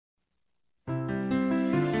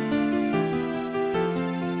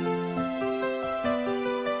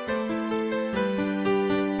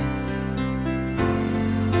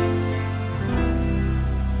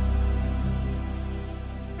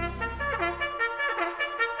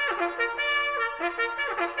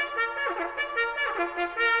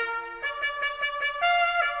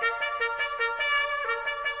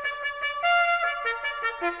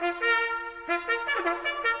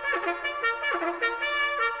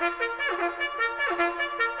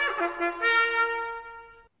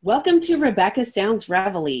Welcome to Rebecca Sounds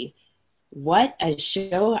Reveille. What a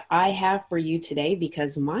show I have for you today,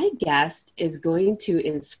 because my guest is going to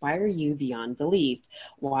inspire you beyond belief.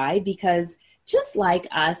 Why? Because just like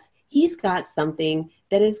us, he's got something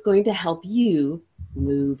that is going to help you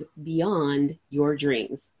move beyond your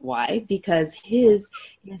dreams. Why? Because his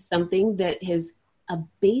is something that is a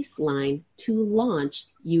baseline to launch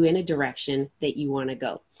you in a direction that you want to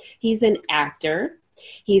go. He's an actor.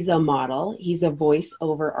 He's a model. He's a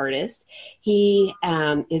voiceover artist. He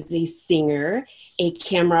is a singer, a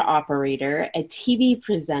camera operator, a TV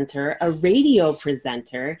presenter, a radio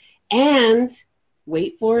presenter, and,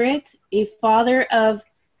 wait for it, a father of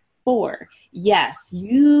 4. Yes,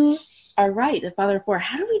 you are right, a father of 4.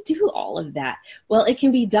 How do we do all of that? Well, it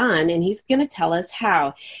can be done, and he's going to tell us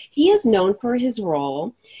how. He is known for his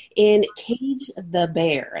role in Cage the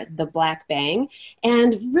Bear, the Black Bang,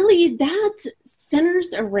 and really that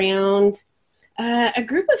centers around a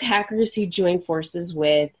group of hackers who join forces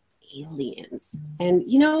with aliens. And,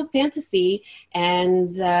 you know, fantasy and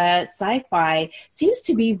sci-fi seems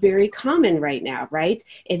to be very common right now, right?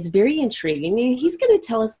 It's very intriguing. And he's going to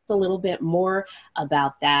tell us a little bit more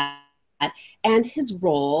about that and his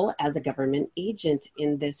role as a government agent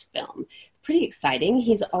in this film. Pretty exciting.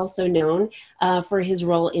 He's also known for his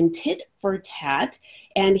role in Tit for Tat,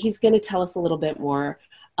 and he's going to tell us a little bit more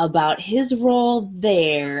about his role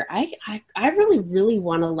there. I really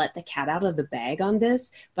want to let the cat out of the bag on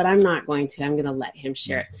this, but I'm not going to. I'm going to let him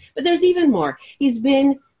share it. But there's even more. He's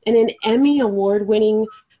been in an Emmy award-winning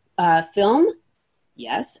film.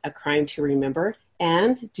 Yes, A Crime to Remember.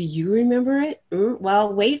 And do you remember it?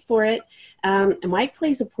 Well, wait for it. Mike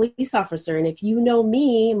plays a police officer. And if you know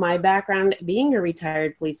me, my background being a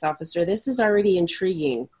retired police officer, this is already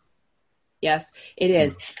intriguing. Yes, it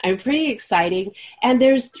is. I'm pretty exciting. And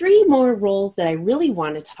there's 3 more roles that I really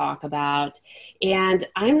want to talk about. And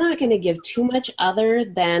I'm not going to give too much other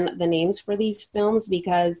than the names for these films,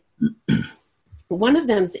 because one of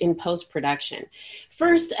them's in post-production.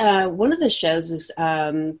 First, one of the shows is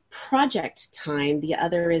Project Time. The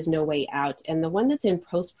other is No Way Out. And the one that's in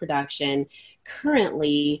post-production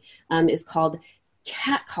currently is called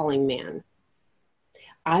Catcalling Man.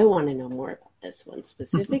 I want to know more about this one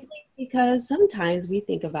specifically because sometimes we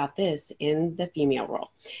think about this in the female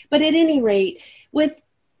role. But at any rate, with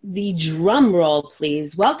the drum roll,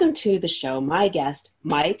 please, welcome to the show, my guest,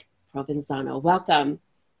 Mike Provenzano. Welcome.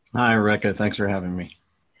 Hi, Rebecca. Thanks for having me.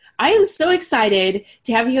 I am so excited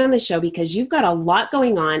to have you on the show because you've got a lot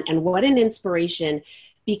going on, and what an inspiration,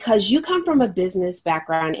 because you come from a business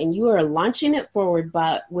background and you are launching it forward,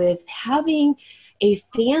 but with having a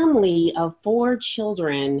family of 4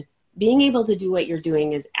 children, being able to do what you're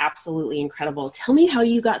doing is absolutely incredible. Tell me how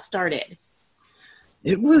you got started.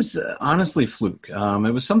 It was honestly fluke.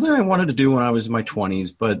 It was something I wanted to do when I was in my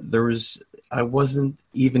 20s, but I wasn't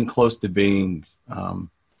even close to being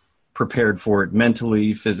prepared for it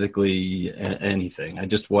mentally, physically, anything. I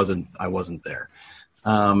wasn't there.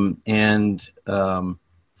 I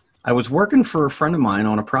was working for a friend of mine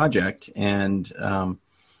on a project, and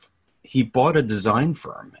he bought a design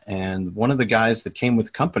firm, and one of the guys that came with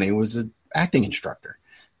the company was an acting instructor.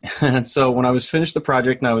 And so when I was finished the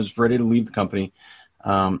project and I was ready to leave the company,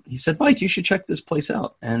 he said, "Mike, you should check this place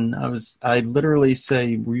out." And I literally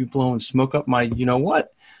say, "Were you blowing smoke up my, you know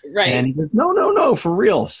what?" Right. And he goes, no, for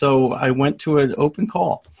real. So I went to an open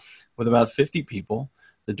call with about 50 people.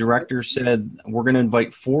 The director said, "We're going to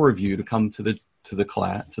invite 4 of you to come to the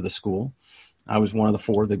class, to the school." I was one of the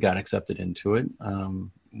 4 that got accepted into it.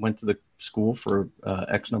 Went to the school for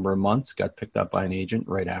X number of months, got picked up by an agent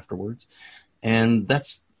right afterwards. And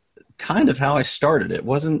that's kind of how I started. It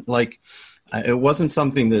wasn't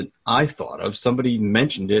something that I thought of. Somebody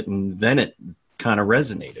mentioned it, and then it kind of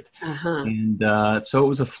resonated. Uh-huh. And so it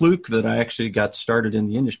was a fluke that I actually got started in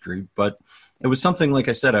the industry. But it was something, like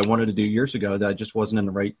I said, I wanted to do years ago that I just wasn't in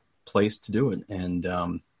the right place to do it. And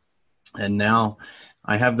now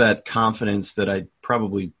I have that confidence that I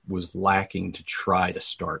probably was lacking to try to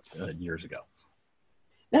start years ago.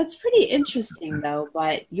 That's pretty interesting, though,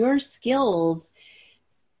 but your skills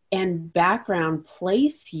and background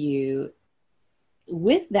place you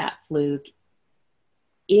with that fluke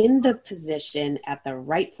in the position at the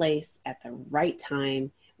right place at the right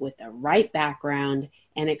time with the right background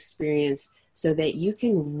and experience so that you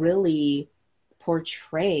can really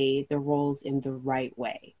portray the roles in the right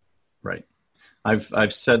way. Right.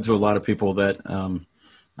 I've said to a lot of people that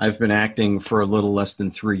I've been acting for a little less than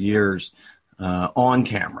 3 years on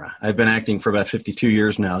camera. I've been acting for about 52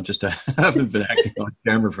 years now. Just I haven't been acting on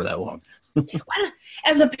camera for that long.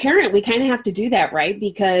 As a parent, we kind of have to do that, right?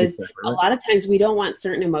 Because Exactly a right. lot of times we don't want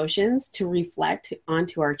certain emotions to reflect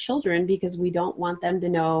onto our children because we don't want them to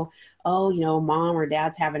know, oh, mom or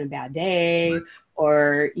dad's having a bad day,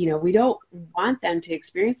 or, we don't want them to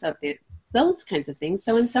experience something, those kinds of things.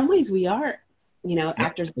 So in some ways we are, Yep,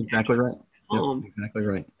 actors exactly right. at Yep, home. exactly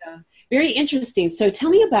right. So, very interesting. So tell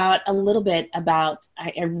me about a little bit about,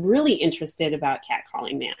 I'm really interested about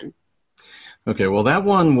Catcalling Man. Okay, well, that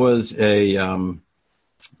one was we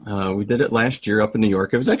did it last year up in New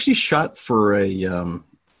York. It was actually shot for a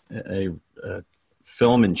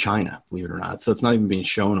film in China, believe it or not. So it's not even being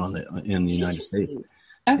shown in the United States. Interesting.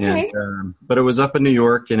 And Okay. but it was up in New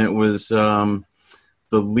York, and it was the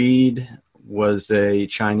lead was a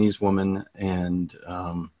Chinese woman, and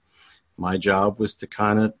my job was to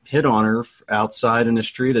kind of hit on her outside in the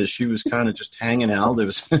street as she was kind of just hanging out. It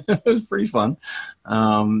was it was pretty fun.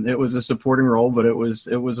 It was a supporting role, but it was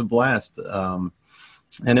a blast.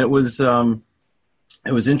 And it was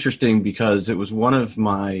interesting because it was one of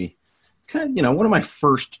my one of my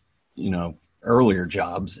first earlier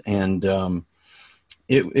jobs, and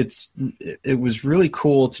it was really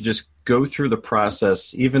cool to just go through the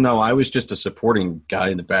process, even though I was just a supporting guy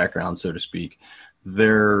in the background, so to speak.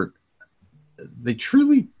 They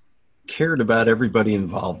truly cared about everybody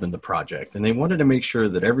involved in the project, and they wanted to make sure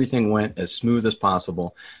that everything went as smooth as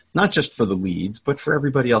possible, not just for the leads, but for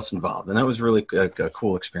everybody else involved. And that was really a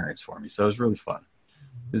cool experience for me. So it was really fun.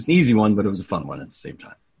 It was an easy one, but it was a fun one at the same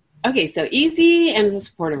time. Okay, so easy and it's a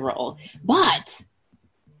supportive role. But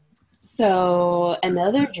so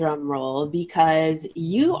another drum roll because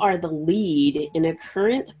you are the lead in a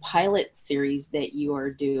current pilot series that you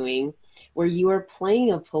are doing where you are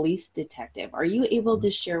playing a police detective. Are you able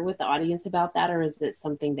to share with the audience about that, or is it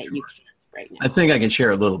something that you can't right I now? think I can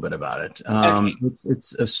share a little bit about it. Okay.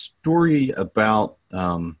 It's a story about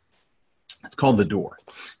it's called The Door,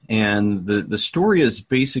 and the story is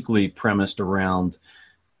basically premised around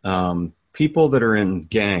people that are in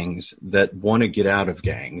gangs that want to get out of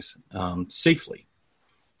gangs safely.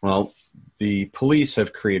 Well, the police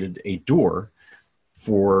have created a door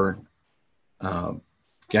for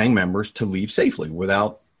gang members to leave safely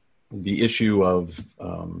without the issue of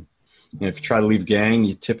if you try to leave gang,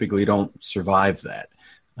 you typically don't survive that.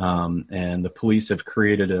 And the police have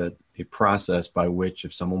created a process by which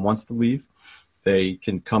if someone wants to leave, they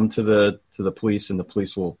can come to the police, and the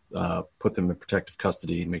police will put them in protective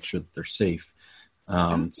custody and make sure that they're safe.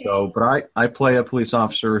 Okay. But I play a police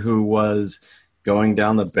officer who was going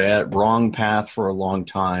down the wrong path for a long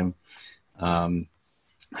time,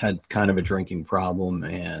 had kind of a drinking problem,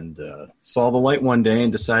 and saw the light one day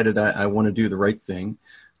and decided I want to do the right thing.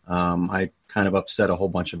 I kind of upset a whole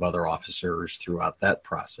bunch of other officers throughout that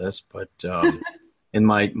process, but in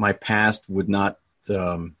my past would not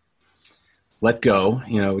let go.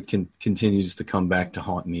 It continues to come back to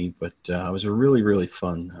haunt me. But it was a really, really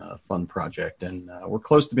fun project, and we're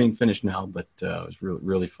close to being finished now. But it was really,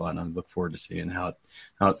 really fun. I look forward to seeing how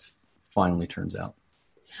it finally turns out.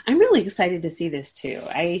 I'm really excited to see this too.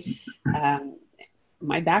 Um,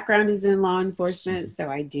 my background is in law enforcement, so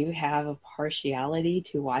I do have a partiality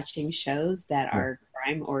to watching shows that Yeah. are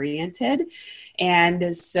crime oriented,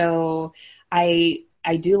 and so I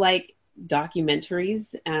do like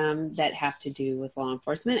documentaries that have to do with law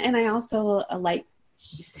enforcement, and I also like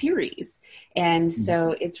series, and Mhm.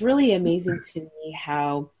 so it's really amazing to me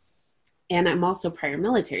how. And I'm also prior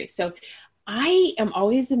military, so I am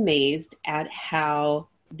always amazed at how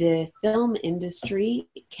the film industry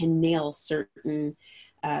can nail certain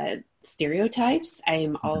stereotypes. I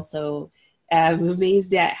am also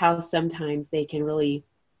amazed at how sometimes they can really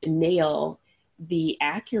nail the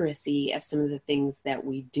accuracy of some of the things that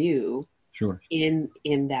we do Sure. in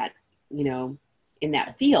that you know in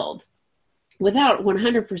that field without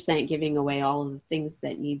 100% giving away all of the things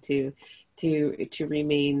that need to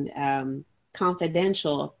remain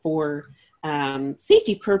confidential for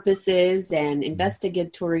safety purposes and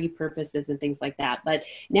investigatory purposes and things like that. But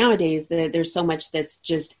nowadays, there's so much that's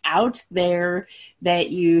just out there that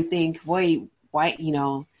you think, boy, why,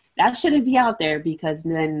 that shouldn't be out there because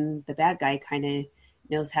then the bad guy kind of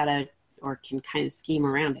knows how to or can kind of scheme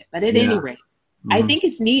around it. But at any Yeah. rate, I Hmm. think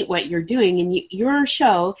it's neat what you're doing. And your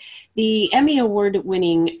show, the Emmy Award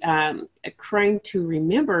winning A Crime to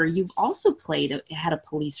Remember, you've also had a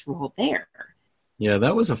police role there. Yeah,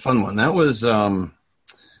 that was a fun one. That was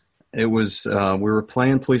it was we were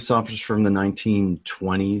playing police officers from the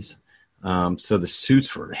 1920s. So the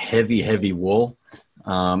suits were heavy, heavy wool.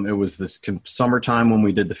 It was this summertime when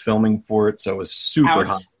we did the filming for it, so it was super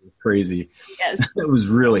hot, Ouch. crazy. Yes. It was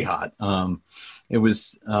really hot. But it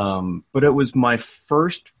was my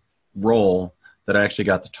first role that I actually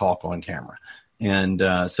got to talk on camera. And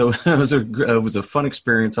so it was a fun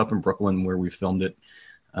experience up in Brooklyn where we filmed it.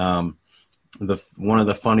 One of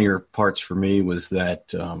the funnier parts for me was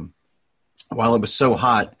that while it was so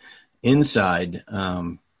hot inside,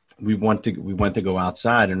 we went to go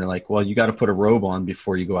outside, and they're like, "Well, you got to put a robe on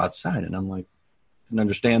before you go outside." And I'm like, didn't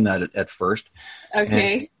understand that at first.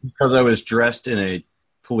 Okay. And because I was dressed in a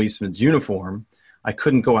policeman's uniform, I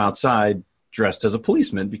couldn't go outside dressed as a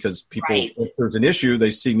policeman because people, Right. if there's an issue,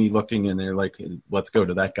 they see me looking and they're like, let's go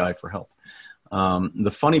to that guy for help.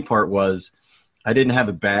 The funny part was I didn't have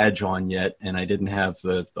a badge on yet, and I didn't have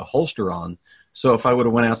the holster on. So if I would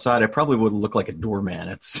have went outside, I probably would have looked like a doorman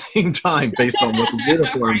at the same time based on what the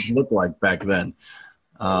uniforms looked like back then.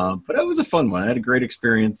 But it was a fun one. I had a great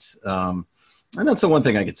experience. And that's the one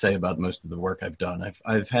thing I could say about most of the work I've done.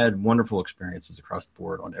 I've had wonderful experiences across the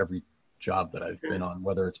board on every job that I've been on,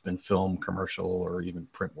 whether it's been film, commercial, or even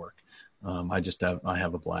print work. I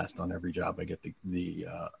have a blast on every job I get the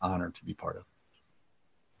honor to be part of.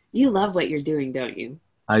 You love what you're doing, don't you?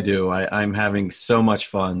 I do. I'm having so much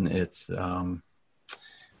fun. It's I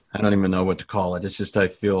don't even know what to call it. It's just I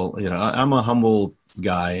feel, I'm a humble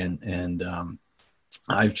guy, and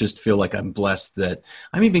I just feel like I'm blessed that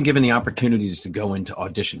I'm even given the opportunities to go into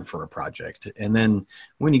audition for a project. And then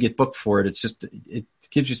when you get booked for it, it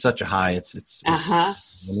gives you such a high. It's just,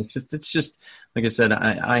 like I said,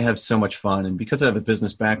 I have so much fun. And because I have a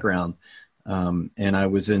business background, and I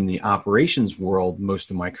was in the operations world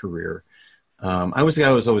most of my career, I was the guy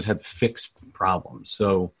who always had to fix problems.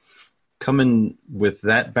 So coming with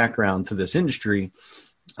that background to this industry,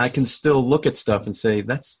 I can still look at stuff and say,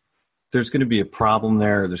 there's going to be a problem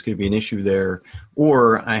there. There's going to be an issue there.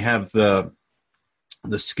 Or I have the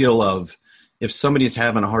skill of, if somebody's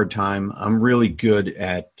having a hard time, I'm really good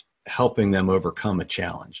at helping them overcome a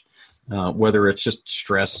challenge, whether it's just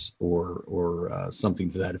stress or something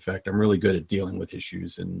to that effect. I'm really good at dealing with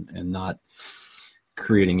issues and not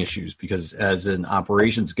creating issues, because as an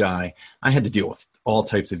operations guy, I had to deal with all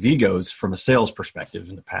types of egos from a sales perspective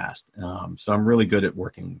in the past. So I'm really good at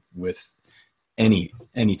working with any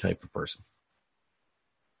type of person.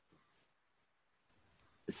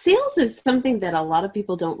 Sales is something that a lot of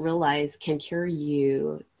people don't realize can carry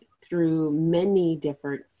you through many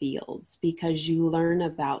different fields, because you learn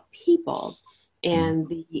about people and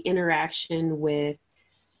the interaction with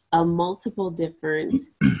a multiple different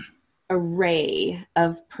array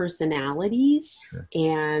of personalities. Sure.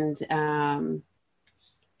 And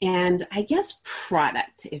I guess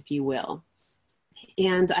product, if you will.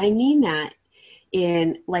 And I mean that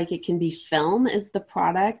in, like, it can be film as the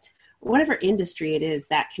product, whatever industry it is,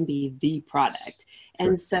 that can be the product. Sure.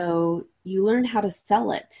 And so you learn how to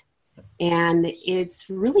sell it. And it's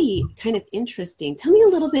really kind of interesting. Tell me a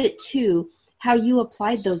little bit too, how you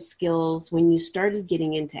applied those skills when you started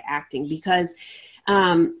getting into acting, because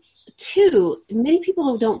many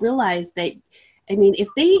people don't realize that, I mean, if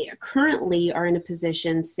they currently are in a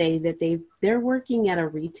position, say that they're working at a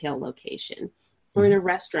retail location or in a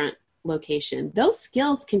restaurant location, those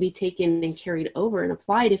skills can be taken and carried over and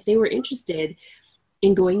applied if they were interested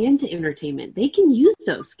in going into entertainment. They can use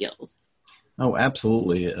those skills. Oh,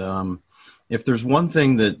 absolutely. If there's one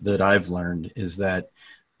thing that I've learned is that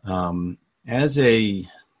as a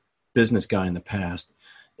business guy in the past,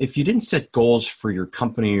 if you didn't set goals for your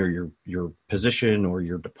company or your position or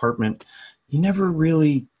your department, you never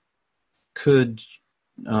really could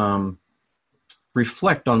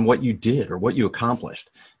reflect on what you did or what you accomplished.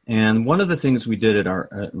 And one of the things we did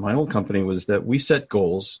at my old company was that we set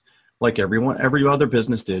goals, like every other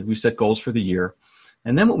business did. We set goals for the year.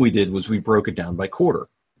 And then what we did was we broke it down by quarter.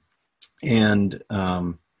 And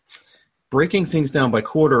breaking things down by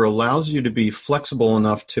quarter allows you to be flexible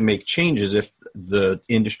enough to make changes if the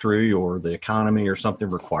industry or the economy or something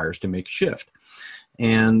requires to make a shift.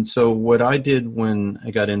 And so what I did when I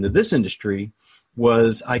got into this industry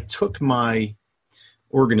was I took my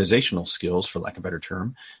organizational skills, for lack of a better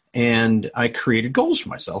term, and I created goals for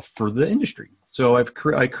myself for the industry. So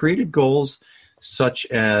I created goals such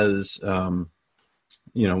as,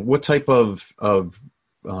 what type of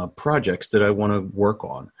projects did I want to work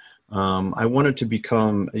on? I wanted to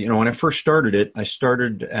become, when I first started it, I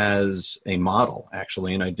started as a model,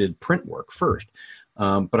 actually, and I did print work first.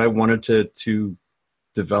 But I wanted to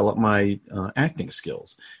develop my acting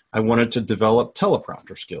skills. I wanted to develop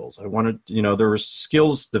teleprompter skills. I wanted, there was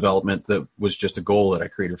skills development that was just a goal that I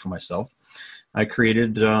created for myself. I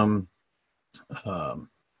created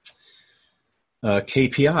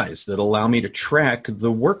KPIs that allow me to track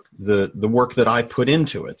the work that I put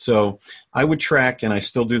into it. So I would track, and I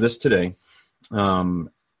still do this today,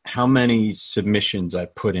 how many submissions I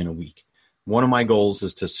put in a week. One of my goals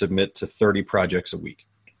is to submit to 30 projects a week.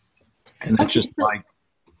 And that's Okay, just so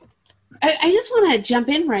I just want to jump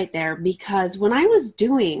in right there because when I was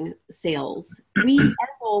doing sales, our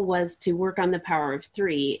goal was to work on the power of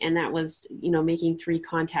three, and that was, making 3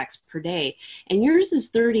 contacts per day. And yours is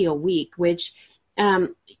 30 a week, which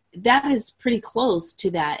that is pretty close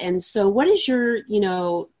to that. And so, what is your,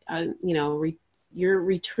 your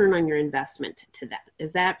return on your investment to that?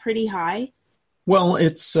 Is that pretty high? Well,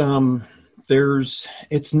 it's not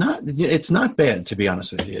bad, to be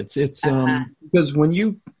honest with you. It's Uh, because when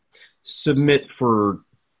you submit for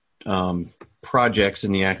projects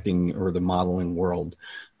in the acting or the modeling world,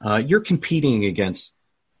 you're competing against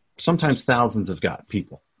sometimes thousands of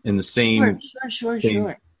people in the sure, same, sure.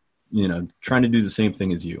 trying to do the same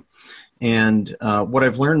thing as you. And what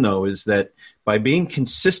I've learned, though, is that by being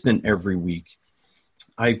consistent every week,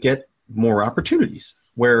 I get more opportunities.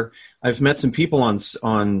 Where I've met some people on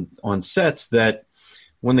sets that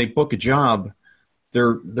when they book a job,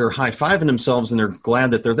 they're high-fiving themselves and they're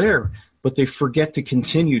glad that they're there, but they forget to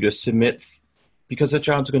continue to submit because that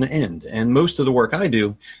job's going to end. And most of the work I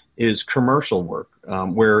do is commercial work,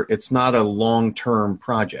 where it's not a long-term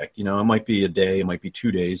project. It might be a day, it might be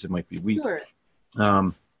 2 days, it might be a week. Sure.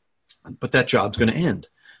 But that job's going to end.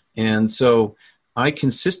 And so I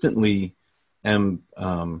consistently am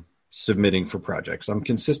submitting for projects. I'm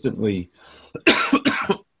consistently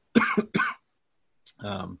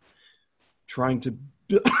trying to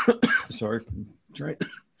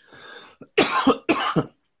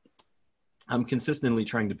I'm consistently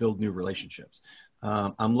trying to build new relationships.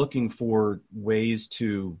 I'm looking for ways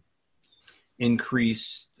to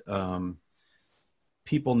increase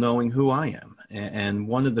people knowing who I am. And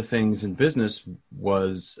one of the things in business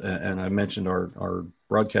was, and I mentioned our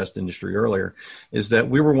broadcast industry earlier, is that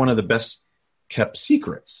we were one of the best kept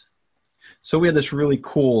secrets. So we had this really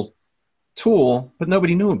cool tool, but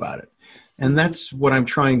nobody knew about it. And that's what I'm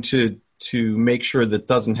trying to make sure that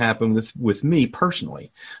doesn't happen with me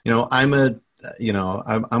personally. I'm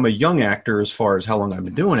a young actor as far as how long I've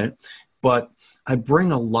been doing it, but I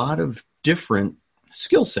bring a lot of different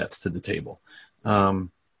skill sets to the table.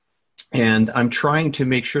 And I'm trying to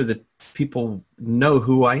make sure that people know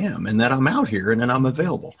who I am and that I'm out here and that I'm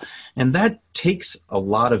available. And that takes a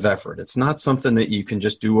lot of effort. It's not something that you can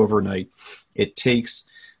just do overnight. It takes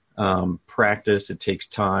practice. It takes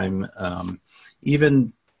time.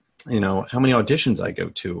 Even, how many auditions I go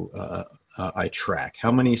to, I track.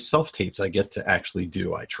 How many self-tapes I get to actually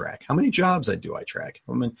do, I track. How many jobs I do, I track.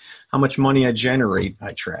 How much money I generate,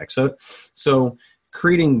 I track. So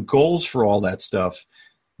creating goals for all that stuff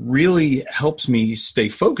really helps me stay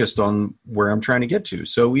focused on where I'm trying to get to.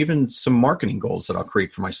 So even some marketing goals that I'll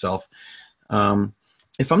create for myself,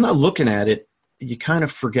 if I'm not looking at it, you kind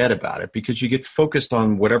of forget about it because you get focused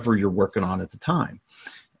on whatever you're working on at the time.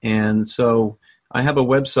 And so I have a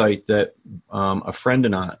website that a friend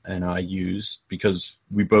and I use because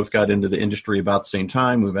we both got into the industry about the same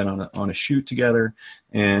time. We've been on a shoot together,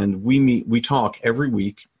 and we talk every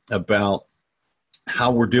week about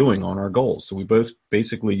how we're doing on our goals. So we both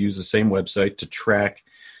basically use the same website to track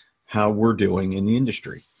how we're doing in the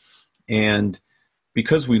industry. And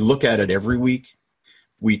because we look at it every week,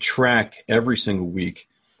 we track every single week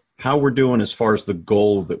how we're doing as far as the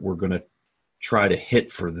goal that we're going to try to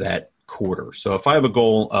hit for that quarter. So if I have a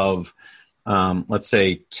goal of, let's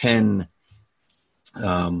say 10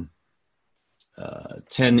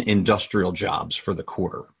 industrial jobs for the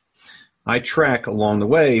quarter, I track along the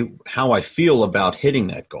way how I feel about hitting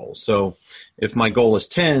that goal. So if my goal is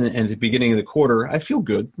 10 and at the beginning of the quarter, I feel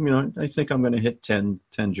good. I think I'm going to hit 10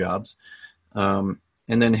 jobs.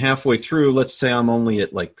 And then halfway through, let's say I'm only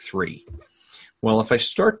at like 3. Well, if I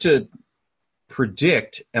start to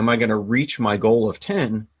predict, am I going to reach my goal of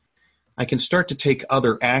 10, I can start to take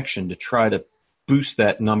other action to try to boost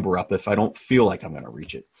that number up if I don't feel like I'm going to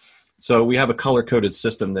reach it. So we have a color-coded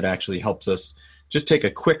system that actually helps us just take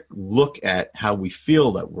a quick look at how we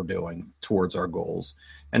feel that we're doing towards our goals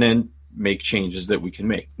and then make changes that we can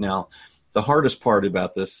make. Now, the hardest part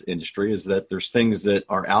about this industry is that there's things that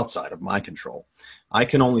are outside of my control. I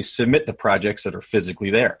can only submit the projects that are physically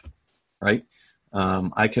there, right?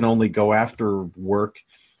 I can only go after work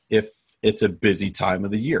if it's a busy time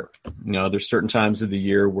of the year. There's certain times of the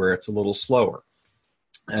year where it's a little slower.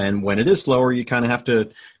 And when it is slower, you kind of have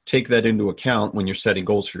to take that into account when you're setting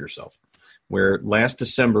goals for yourself. Where last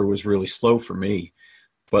December was really slow for me,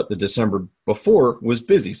 but the December before was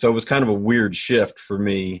busy. So it was kind of a weird shift for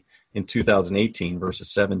me in 2018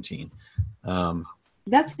 versus 17.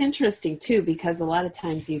 That's interesting too, because a lot of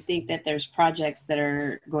times you think that there's projects that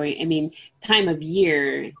are going, I mean, time of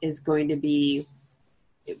year is going to be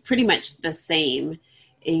pretty much the same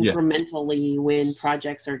Yeah. incrementally when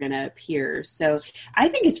projects are going to appear. So I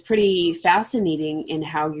think it's pretty fascinating in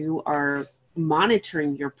how you are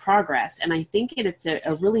monitoring your progress. And I think it's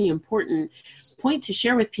a really important point to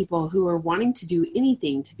share with people who are wanting to do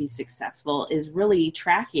anything to be successful is really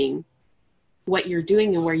tracking what you're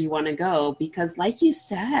doing and where you want to go. Because like you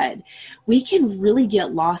said, we can really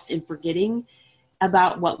get lost in forgetting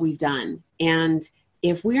about what we've done. And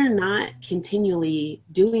if we're not continually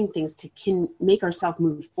doing things to make ourselves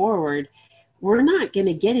move forward, we're not going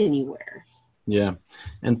to get anywhere. Yeah.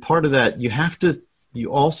 And part of that,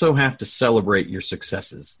 you also have to celebrate your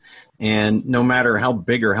successes. And no matter how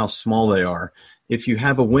big or how small they are, if you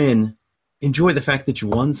have a win, enjoy the fact that you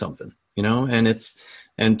won something,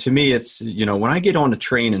 and to me, it's, when I get on a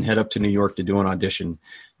train and head up to New York to do an audition,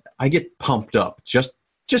 I get pumped up just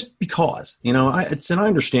because, and I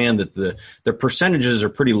understand that the percentages are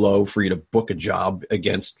pretty low for you to book a job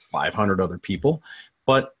against 500 other people,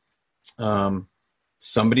 but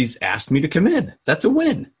somebody's asked me to come in. That's a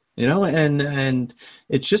win, and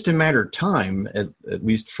it's just a matter of time, at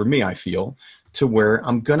least for me, I feel, to where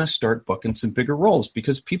I'm going to start booking some bigger roles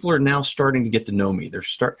because people are now starting to get to know me.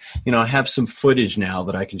 I have some footage now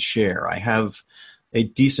that I can share. I have a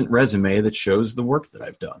decent resume that shows the work that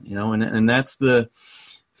I've done, and that's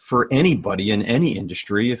for anybody in any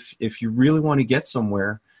industry, if you really want to get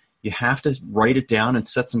somewhere, you have to write it down and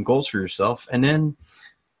set some goals for yourself and then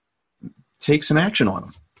take some action on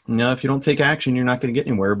them. If you don't take action, you're not going to get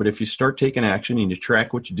anywhere. But if you start taking action and you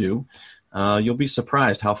track what you do, you'll be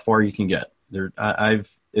surprised how far you can get.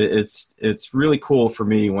 It's really cool for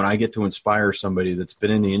me when I get to inspire somebody that's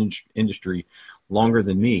been in the industry longer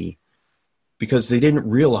than me, because they didn't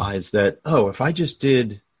realize that, if I just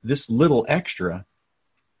did this little extra,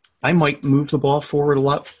 I might move the ball forward a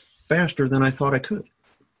lot faster than I thought I could.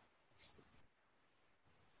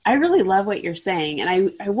 I really love what you're saying. And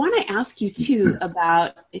I want to ask you too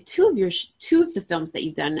about two of the films that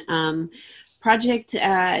you've done, Project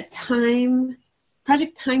Time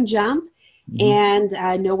Jump and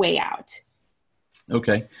No Way Out.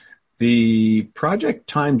 Okay. The Project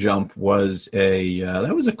Time Jump was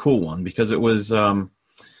that was a cool one because it was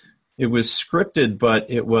scripted,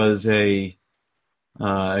 but it was a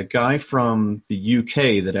guy from the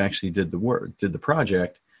UK that actually did the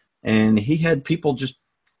project, and he had people just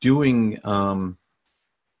doing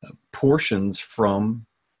portions from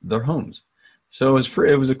their homes. So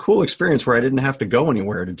it was a cool experience where I didn't have to go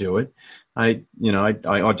anywhere to do it. I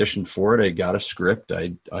auditioned for it. I got a script.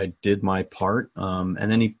 I did my part, and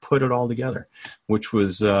then he put it all together, which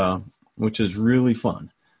is really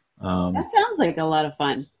fun. That sounds like a lot of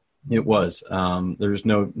fun. It was. There's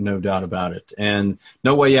no doubt about it. And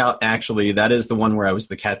No Way Out, actually, that is the one where I was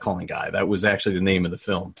the catcalling guy. That was actually the name of the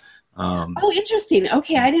film. Interesting.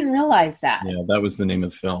 Okay, I didn't realize that. Yeah, that was the name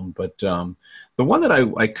of the film. But the one that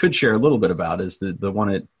I could share a little bit about is the one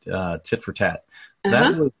at Tit for Tat.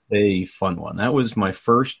 That was a fun one. That was my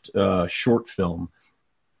first short film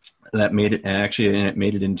that made it. Actually, and it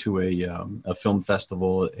made it into a film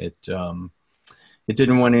festival. It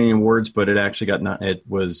didn't win any awards, but it actually it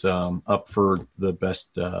was up for the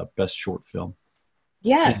best short film.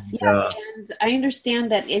 Yes, and I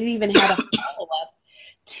understand that it even had a follow-up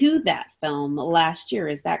to that film last year.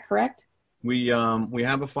 Is that correct? We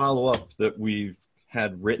have a follow-up that we've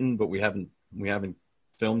had written, but we haven't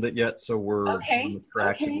filmed it yet. So we're on the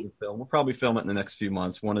track to do the film. We'll probably film it in the next few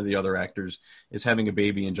months. One of the other actors is having a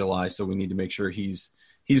baby in July, so we need to make sure he's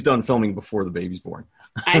done filming before the baby's born.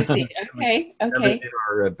 I see. Okay. In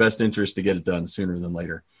our best interest to get it done sooner than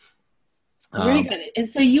later. Very good. And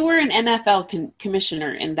so you were an NFL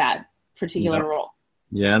commissioner in that particular role.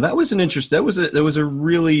 Yeah, that was that was a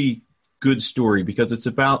really good story because it's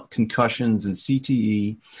about concussions and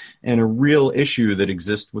CTE and a real issue that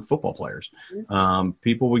exists with football players.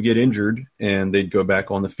 People would get injured and they'd go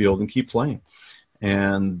back on the field and keep playing.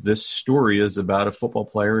 And this story is about a football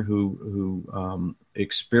player who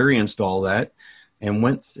experienced all that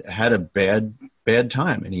and had a bad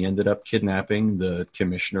time. And he ended up kidnapping the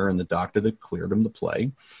commissioner and the doctor that cleared him to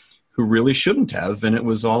play, who really shouldn't have. And it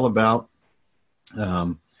was all about,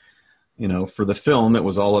 for the film, it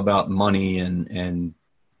was all about money and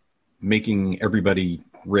making everybody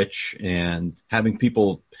rich and having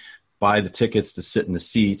people buy the tickets to sit in the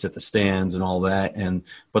seats at the stands and all that.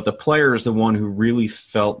 But the player is the one who really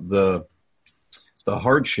felt the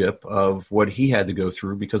hardship of what he had to go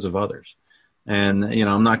through because of others. And,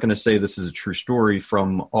 I'm not going to say this is a true story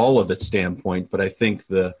from all of its standpoint, but I think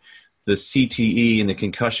the the CTE and the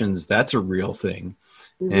concussions, that's a real thing.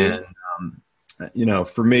 Mm-hmm. And,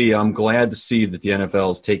 for me, I'm glad to see that the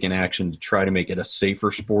NFL is taking action to try to make it a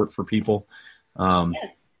safer sport for people.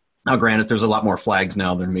 Yes. Now, granted, there's a lot more flags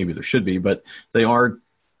now than maybe there should be, but they are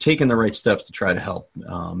taking the right steps to try to help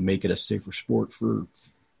make it a safer sport for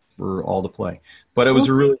all to play. But it was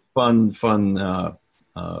a really fun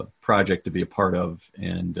project to be a part of,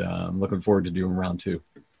 and I'm looking forward to doing round 2.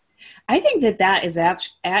 I think that is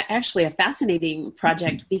actually a fascinating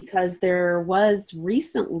project because there was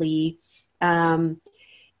recently, and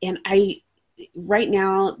right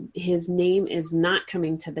now his name is not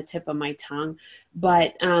coming to the tip of my tongue,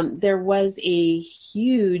 but there was a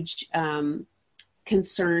huge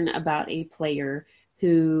concern about a player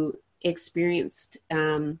who experienced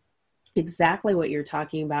exactly what you're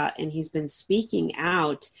talking about, and he's been speaking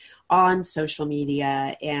out on social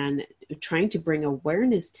media and trying to bring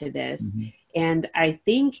awareness to this. Mm-hmm. And I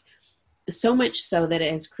think so much so that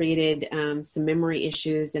it has created some memory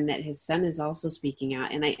issues, and that his son is also speaking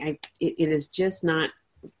out. And it is just not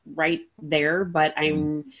right there, but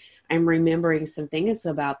I'm remembering some things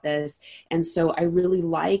about this. And so I really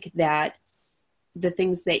like that the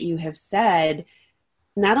things that you have said,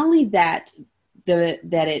 not only that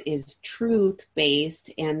it is truth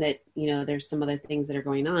based, and that, there's some other things that are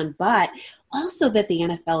going on, but also that the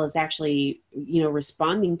NFL is actually,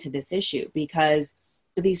 responding to this issue, because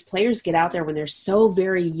these players get out there when they're so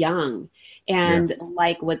very young. And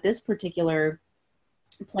like what this particular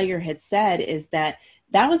player had said is that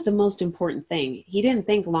was the most important thing. He didn't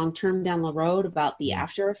think long-term down the road about the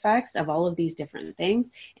after effects of all of these different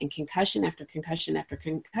things, and concussion after concussion after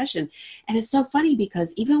concussion. And it's so funny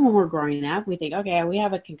because even when we're growing up, we think, okay, we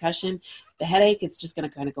have a concussion, the headache, it's just going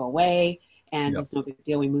to kind of go away, and it's no big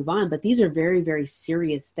deal, we move on. But these are very, very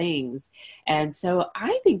serious things. And so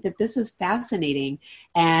I think that this is fascinating,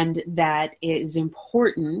 and that it is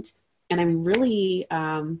important. And I'm really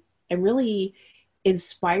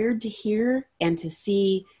inspired to hear and to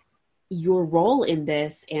see your role in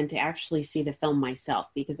this, and to actually see the film myself,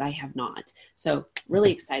 because I have not. So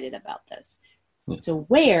really excited about this. So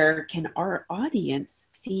where can our audience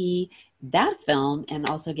see that film and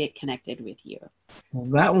also get connected with you? Well,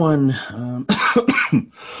 that one,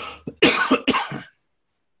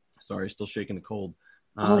 sorry, still shaking the cold.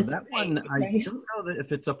 That one, I don't know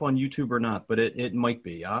if it's up on YouTube or not, but it might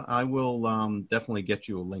be. I will definitely get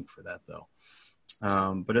you a link for that, though.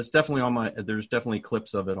 But it's definitely there's definitely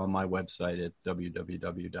clips of it on my website at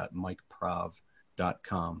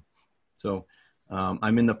www.mikeprov.com. So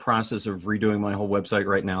I'm in the process of redoing my whole website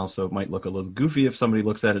right now, so it might look a little goofy if somebody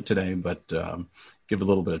looks at it today, but give it a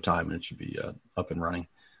little bit of time and it should be up and running.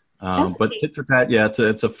 But tit for tat,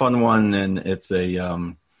 it's a fun one, and it's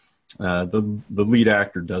the lead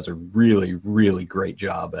actor does a really, really great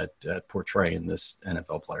job at portraying this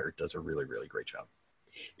NFL player. It does a really, really great job.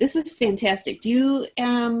 This is fantastic. Do you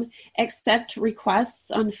accept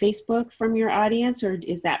requests on Facebook from your audience, or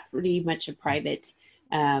is that pretty much a private?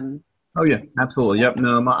 Oh yeah, absolutely. Yep.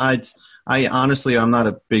 No, I honestly, I'm not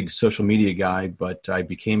a big social media guy, but I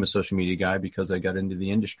became a social media guy because I got into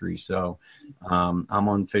the industry. So I'm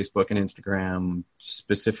on Facebook and Instagram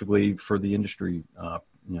specifically for the industry,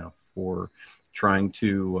 for trying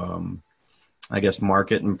to,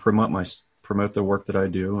 market and promote the work that I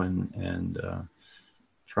do, and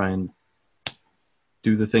try and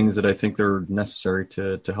do the things that I think are necessary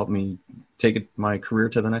to help me take my career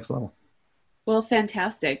to the next level. Well,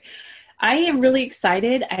 fantastic. I am really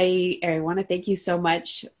excited. I want to thank you so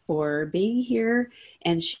much for being here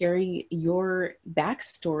and sharing your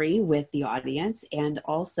backstory with the audience, and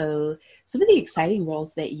also some of the exciting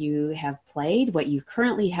roles that you have played, what you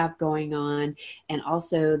currently have going on, and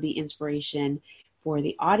also the inspiration for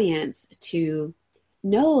the audience to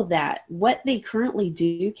know that what they currently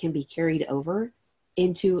do can be carried over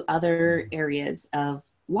into other areas of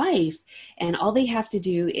life. And all they have to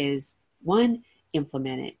do is, 1,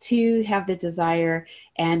 implement it, 2, have the desire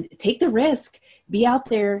and take the risk, be out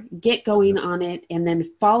there, get going on it, and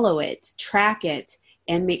then follow it, track it,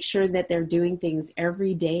 and make sure that they're doing things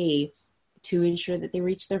every day to ensure that they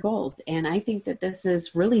reach their goals. And I think that this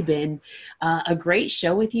has really been a great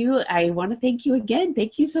show with you. I want to thank you again.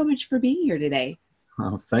 Thank you so much for being here today.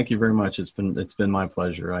 Oh, thank you very much. It's been my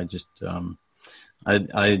pleasure. I just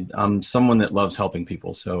I'm someone that loves helping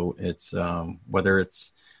people. So it's whether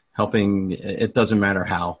it's helping, it doesn't matter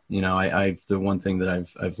how. The one thing that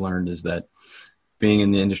I've learned is that being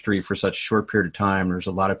in the industry for such a short period of time, there's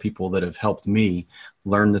a lot of people that have helped me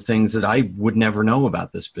learn the things that I would never know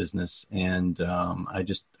about this business. And I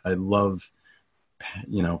love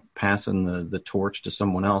passing the torch to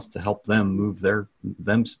someone else to help them move their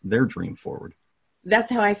dream forward.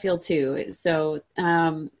 That's how I feel too. So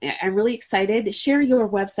I'm really excited. Share your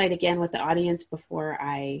website again with the audience before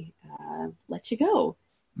I let you go.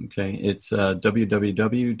 Okay, it's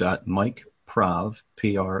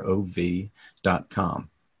www.mikeprov.com.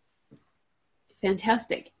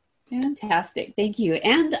 Fantastic. Thank you.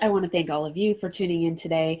 And I want to thank all of you for tuning in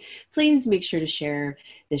today. Please make sure to share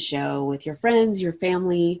the show with your friends, your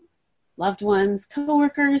family, loved ones,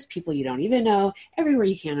 coworkers, people you don't even know, everywhere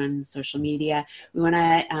you can on social media. We want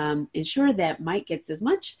to ensure that Mike gets as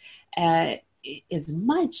much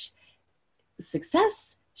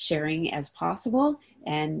success sharing as possible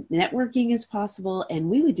and networking as possible. And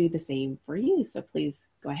we would do the same for you. So please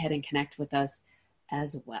go ahead and connect with us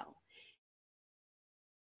as well.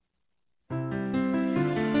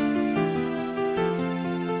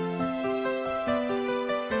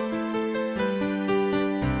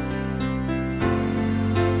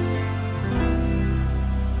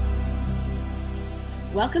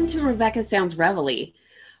 Welcome to Rebecca Sounds Reveille.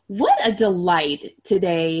 What a delight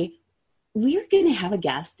today. We're going to have a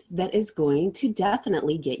guest that is going to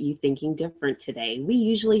definitely get you thinking different today. We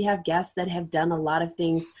usually have guests that have done a lot of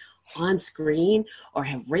things on screen or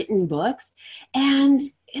have written books, and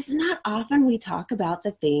it's not often we talk about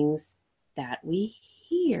the things that we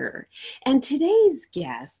hear. And today's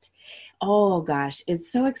guest, oh gosh, it's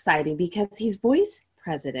so exciting because he's voice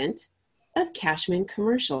president of Cashman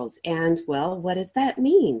Commercials. And well, what does that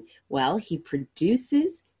mean? Well, he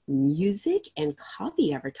produces music and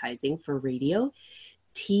copy advertising for radio,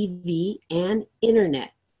 TV, and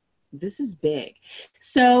internet. This is big.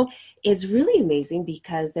 So it's really amazing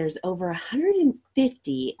because there's over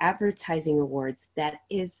 150 advertising awards that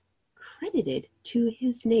is credited to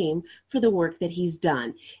his name for the work that he's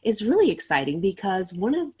done. It's really exciting because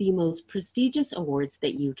one of the most prestigious awards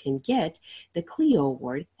that you can get, the Clio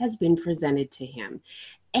Award, has been presented to him.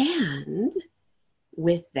 And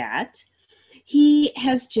with that, he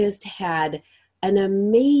has just had an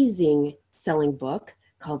amazing selling book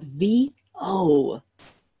called VO,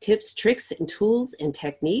 Tips, Tricks, and Tools and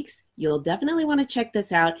Techniques. You'll definitely want to check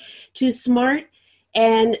this out to smart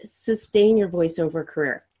and sustain your voiceover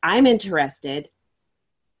career. I'm interested.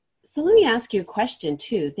 So let me ask you a question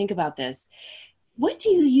too. Think about this. What do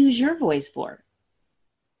you use your voice for?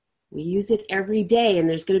 We use it every day, and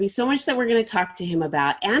there's going to be so much that we're going to talk to him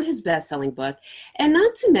about, and his best-selling book, and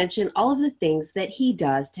not to mention all of the things that he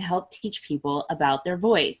does to help teach people about their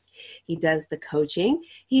voice. He does the coaching,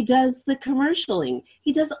 he does the commercialing,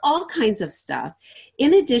 he does all kinds of stuff.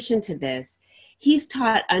 In addition to this, he's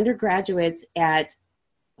taught undergraduates at,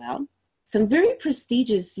 well, some very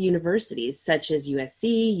prestigious universities such as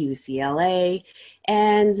USC, UCLA,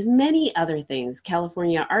 and many other things,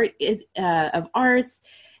 California of Arts.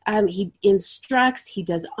 He instructs, he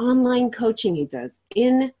does online coaching, he does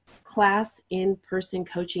in-class, in-person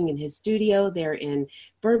coaching in his studio there in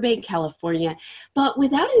Burbank, California. But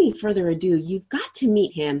without any further ado, you've got to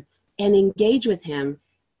meet him and engage with him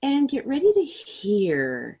and get ready to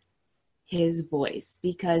hear his voice,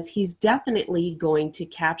 because he's definitely going to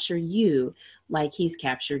capture you like he's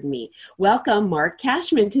captured me. Welcome, Marc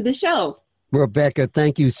Cashman, to the show. Rebecca,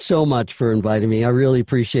 thank you so much for inviting me. I really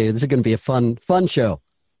appreciate it. This is going to be a fun show.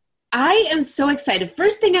 I am so excited.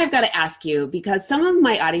 First thing I've got to ask you, because some of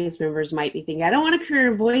my audience members might be thinking, I don't want a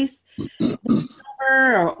career in voice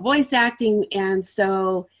or voice acting. And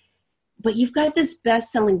so, but you've got this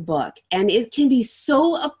best-selling book, and it can be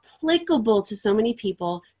so applicable to so many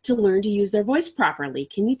people to learn to use their voice properly.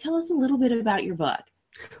 Can you tell us a little bit about your book?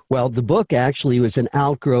 Well, the book actually was an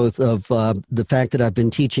outgrowth of the fact that I've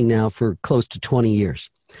been teaching now for close to 20 years.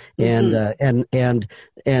 And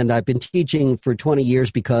I've been teaching for 20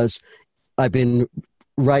 years because I've been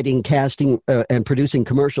writing, casting, and producing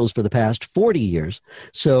commercials for the past 40 years.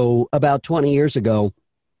 So about 20 years ago,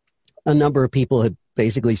 a number of people had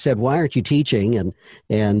basically said, why aren't you teaching?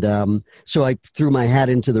 And so I threw my hat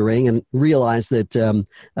into the ring and realized that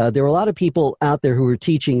there were a lot of people out there who were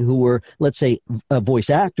teaching who were, let's say, voice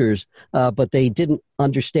actors, but they didn't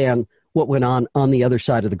understand what went on the other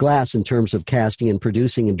side of the glass in terms of casting and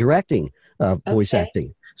producing and directing voice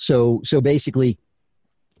acting. So basically,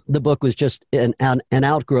 the book was just an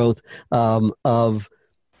outgrowth of,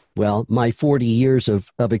 well, my 40 years of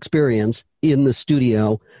experience in the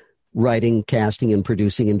studio, writing, casting, and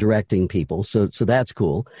producing and directing people. So that's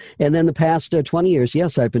cool. And then the past 20 years,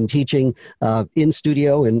 yes, I've been teaching in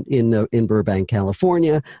studio in Burbank,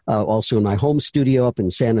 California, also in my home studio up in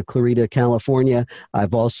Santa Clarita, California.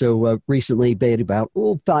 I've also recently, about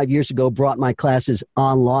 5 years ago, brought my classes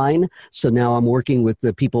online. So now I'm working with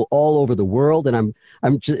the people all over the world, and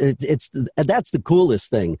that's the coolest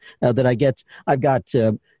thing that I get.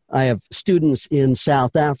 I have students in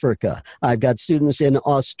South Africa. I've got students in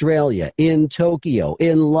Australia, in Tokyo,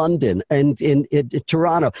 in London, and in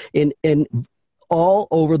Toronto, in all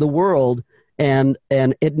over the world, and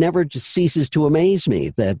it never just ceases to amaze me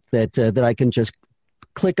that I can just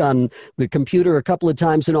click on the computer a couple of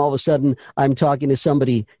times and all of a sudden I'm talking to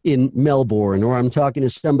somebody in Melbourne, or I'm talking to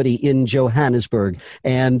somebody in Johannesburg,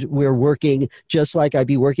 and we're working just like I'd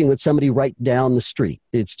be working with somebody right down the street.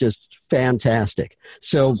 It's just fantastic.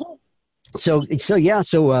 So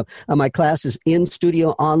my classes in studio,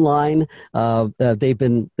 online, they've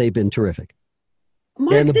been terrific.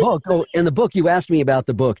 Marc, and the book, you asked me about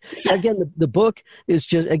the book. Yes. Again, the book is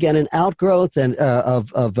just, again, an outgrowth and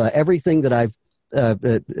of everything that I've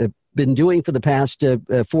been doing for the past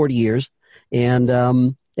 40 years, and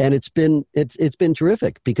it's been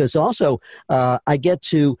terrific, because also I get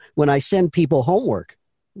to, when I send people homework,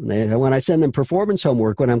 when I send them performance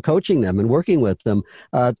homework, when I'm coaching them and working with them,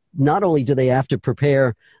 not only do they have to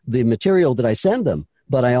prepare the material that I send them,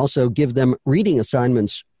 but I also give them reading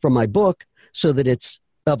assignments from my book so that it's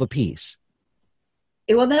of a piece.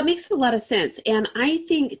 Well, that makes a lot of sense. And I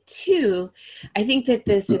think that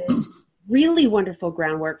this is really wonderful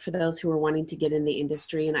groundwork for those who are wanting to get in the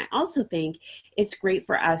industry. And I also think it's great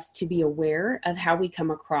for us to be aware of how we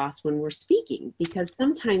come across when we're speaking, because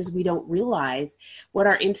sometimes we don't realize what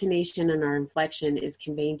our intonation and our inflection is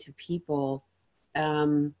conveying to people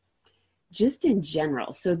just in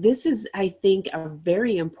general. So this is, I think, a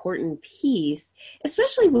very important piece,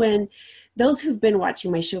 especially when those who've been watching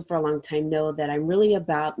my show for a long time know that I'm really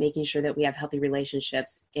about making sure that we have healthy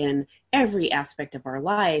relationships in every aspect of our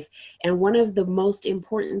life. And one of the most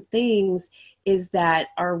important things is that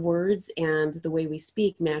our words and the way we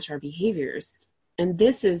speak match our behaviors. And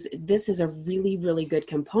this is a really, really good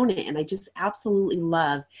component. And I just absolutely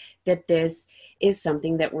love that this is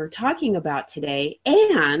something that we're talking about today.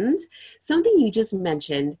 And something you just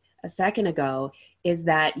mentioned a second ago is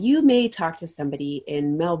that you may talk to somebody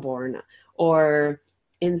in Melbourne or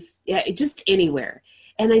in just anywhere.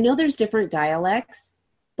 And I know there's different dialects,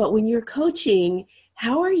 but when you're coaching,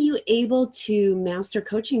 how are you able to master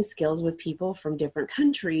coaching skills with people from different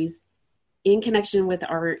countries in connection with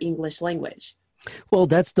our English language? Well,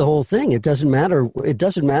 that's the whole thing. It doesn't matter. It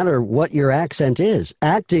doesn't matter what your accent is.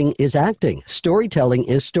 Acting is acting. Storytelling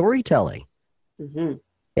is storytelling. Mm-hmm.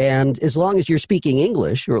 And as long as you're speaking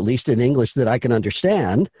English, or at least in English that I can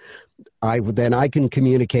understand, I can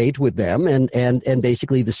communicate with them, and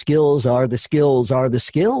basically the skills are the skills are the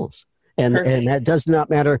skills. And that does not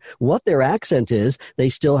matter what their accent is. They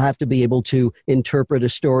still have to be able to interpret a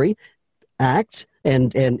story, act,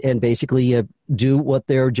 and basically do what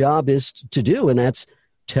their job is to do, and that's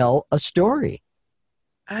tell a story.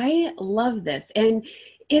 I love this. And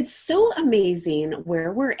it's so amazing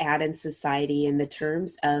where we're at in society in the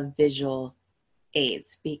terms of visual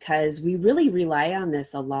aids, because we really rely on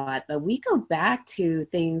this a lot. But we go back to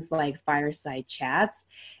things like fireside chats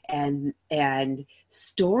and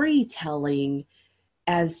storytelling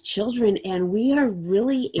as children, and we are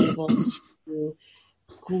really able to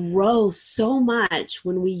grow so much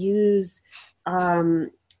when we use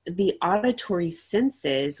the auditory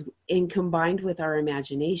senses and combined with our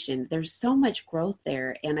imagination. There's so much growth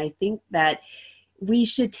there. And I think that we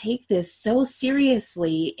should take this so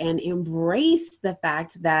seriously and embrace the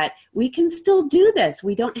fact that we can still do this.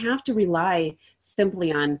 We don't have to rely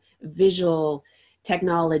simply on visual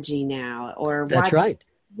technology now or watch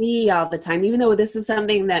TV all the time, even though this is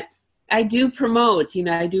something that I do promote.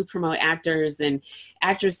 I do promote actors and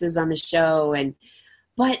actresses on the show,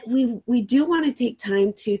 but we do want to take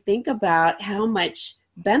time to think about how much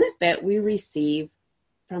benefit we receive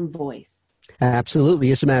from voice.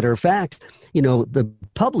 Absolutely. As a matter of fact, the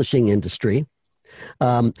publishing industry,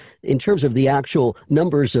 in terms of the actual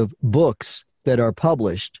numbers of books that are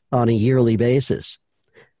published on a yearly basis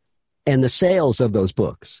and the sales of those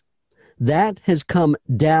books, that has come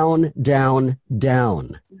down, down,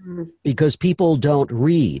 down, because people don't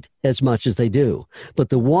read as much as they do. But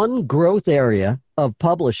the one growth area of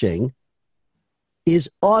publishing is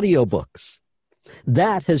audiobooks.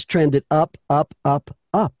 That has trended up, up, up,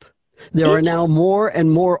 up. There are now more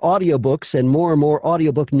and more audiobooks and more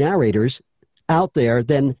audiobook narrators out there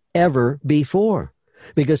than ever before.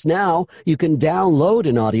 because now you can download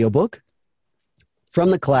an audiobook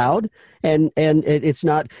from the cloud, and it's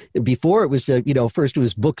not, before it was first it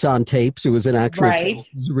was books on tapes. It was an actual Right. tape.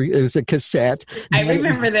 It was a cassette. I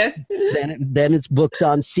remember this. Then it's books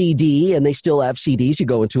on CD, and they still have CDs. You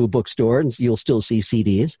go into a bookstore and you'll still see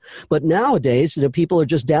CDs. But nowadays, people are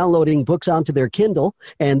just downloading books onto their Kindle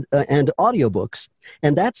and audiobooks,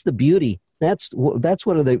 and that's the beauty. That's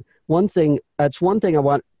one thing I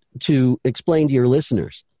want to explain to your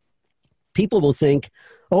listeners. People will think,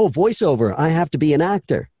 oh, voiceover, I have to be an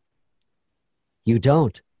actor. You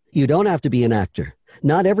don't. You don't have to be an actor.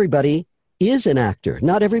 Not everybody is an actor.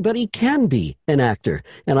 Not everybody can be an actor.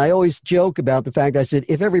 And I always joke about the fact, I said,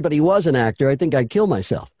 if everybody was an actor, I think I'd kill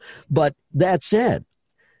myself. But that said,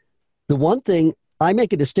 the one thing, I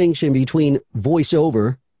make a distinction between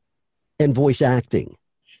voiceover and voice acting.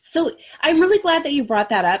 So I'm really glad that you brought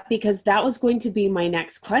that up, because that was going to be my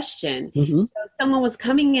next question. Mm-hmm. So someone was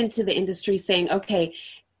coming into the industry saying, okay,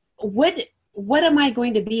 what am I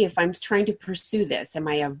going to be if I'm trying to pursue this? Am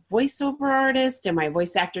I a voiceover artist? Am I a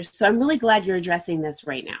voice actor? So I'm really glad you're addressing this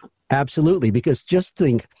right now. Absolutely, because just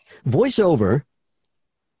think, voiceover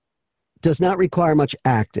does not require much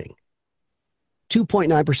acting.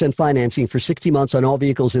 2.9% financing for 60 months on all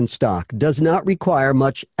vehicles in stock does not require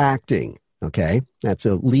much acting. Okay, that's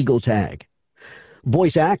a legal tag.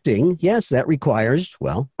 Voice acting, yes, that requires,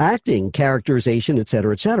 acting, characterization, et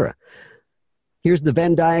cetera, et cetera. Here's the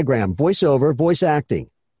Venn diagram: voiceover, voice acting.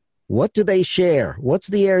 What do they share? What's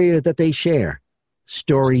the area that they share?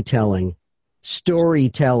 Storytelling.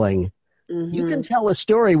 Storytelling. Mm-hmm. You can tell a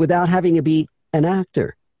story without having to be an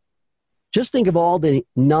actor. Just think of all the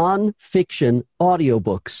non-fiction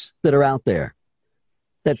audiobooks that are out there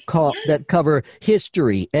that cover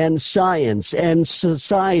history and science and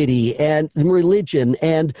society and religion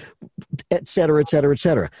and et cetera, et cetera, et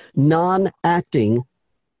cetera. Non-acting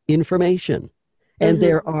information. And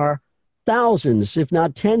there are thousands, if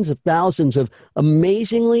not tens of thousands, of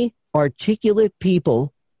amazingly articulate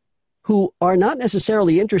people who are not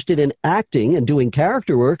necessarily interested in acting and doing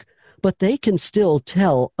character work, but they can still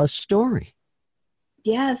tell a story.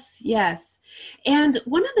 Yes, yes. And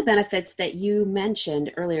one of the benefits that you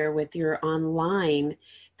mentioned earlier with your online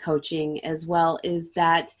coaching as well is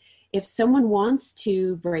that if someone wants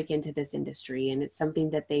to break into this industry and it's something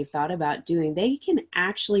that they've thought about doing, they can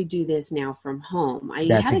actually do this now from home.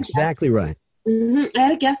 That's exactly right. Mm-hmm. I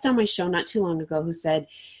had a guest on my show not too long ago who said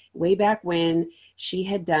way back when she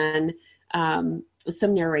had done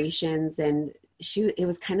some narrations, and it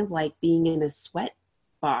was kind of like being in a sweat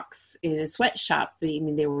box in a sweatshop. I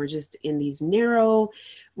mean, they were just in these narrow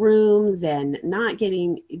rooms and not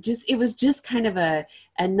getting it was just kind of a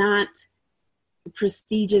not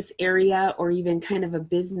prestigious area or even kind of a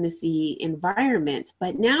businessy environment.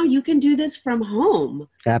 But now you can do this from home.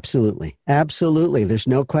 Absolutely. Absolutely. There's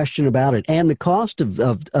no question about it. And the cost of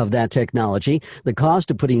that technology, the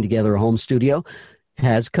cost of putting together a home studio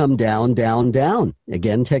has come down.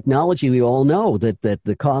 Again, technology, we all know that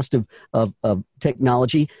the cost of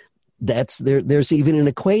technology, there's even an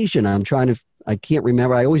equation. I can't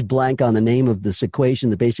remember. I always blank on the name of this equation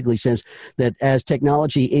that basically says that as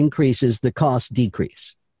technology increases, the costs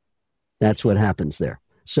decrease. That's what happens there.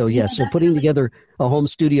 So yes, so putting together a home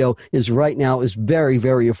studio is very,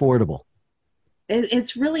 very affordable.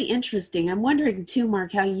 It's really interesting. I'm wondering too,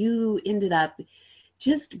 Mark, how you ended up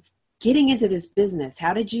just getting into this business.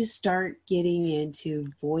 How did you start getting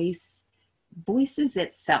into voices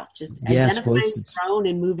itself? Just identifying drone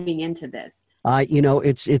and moving into this.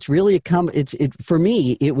 It's really for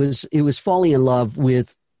me, it was falling in love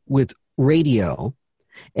with radio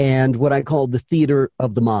and what I call the theater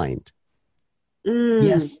of the mind.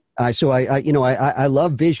 Yes. I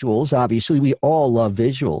love visuals. Obviously, we all love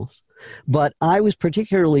visuals, but I was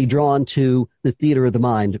particularly drawn to the theater of the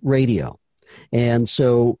mind, radio. And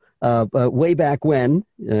so way back when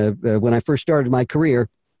I first started my career,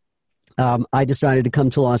 I decided to come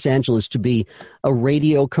to Los Angeles to be a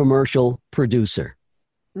radio commercial producer.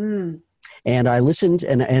 And I listened,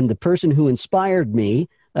 and the person who inspired me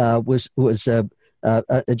was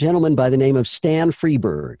a gentleman by the name of Stan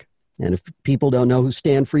Freberg. And if people don't know who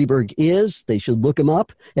Stan Freberg is, they should look him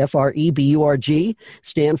up, Freburg.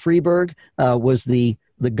 Stan Freberg was the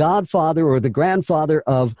godfather or the grandfather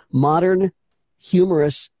of modern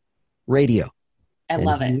humorous radio. I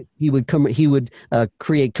love it. He would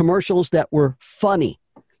create commercials that were funny,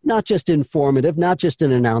 not just informative, not just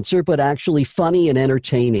an announcer, but actually funny and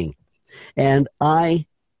entertaining. And I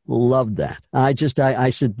loved that. I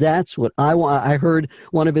said, that's what I want. I heard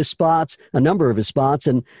one of his spots, a number of his spots,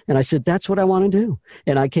 and I said, that's what I want to do.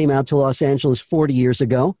 And I came out to Los Angeles 40 years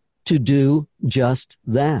ago to do just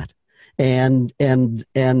that. And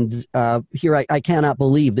here I cannot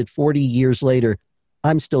believe that 40 years later,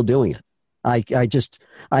 I'm still doing it. I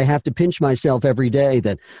have to pinch myself every day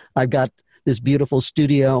that I've got this beautiful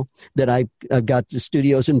studio, that I've got the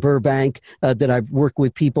studios in Burbank, that I've worked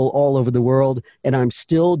with people all over the world, and I'm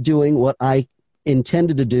still doing what I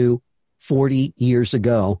intended to do 40 years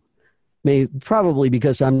ago. Probably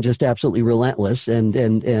because I'm just absolutely relentless and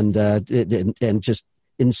just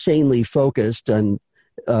insanely focused.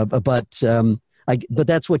 But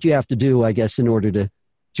that's what you have to do, I guess, in order to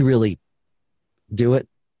really do it.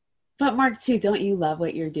 But Mark, too, don't you love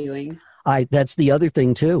what you're doing? That's the other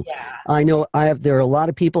thing too. Yeah. I know there are a lot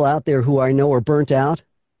of people out there who I know are burnt out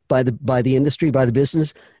by the industry, by the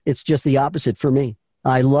business. It's just the opposite for me.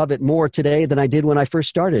 I love it more today than I did when I first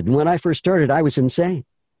started. And when I first started, I was insane.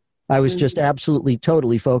 I was just absolutely,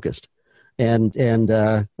 totally focused. And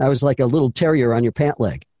I was like a little terrier on your pant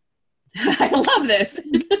leg. I love this.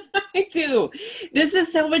 I do. This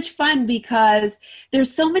is so much fun because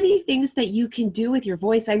there's so many things that you can do with your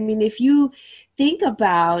voice. I mean, if you think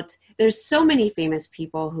about, there's so many famous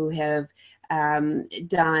people who have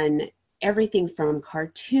done everything from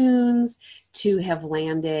cartoons to have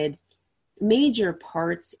landed major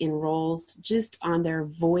parts in roles just on their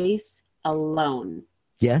voice alone.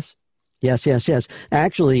 Yes.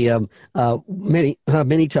 Actually,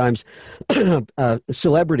 many times,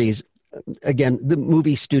 celebrities, again, the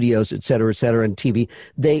movie studios, et cetera, and TV,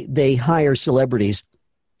 they hire celebrities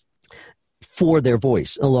for their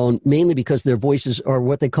voice alone, mainly because their voices are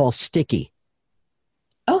what they call sticky.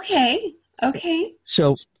 Okay.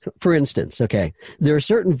 So, for instance, there are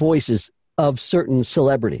certain voices of certain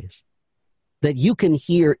celebrities that you can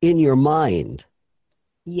hear in your mind.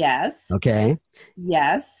 Yes. Okay.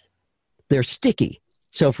 Yes. They're sticky.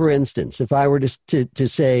 So, for instance, if I were to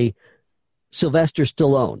say Sylvester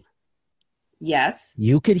Stallone, yes,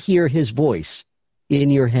 you could hear his voice in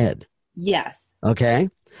your head. Yes. Okay.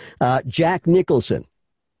 Jack Nicholson,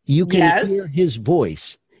 you can hear his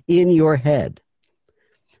voice in your head.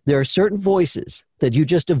 There are certain voices that you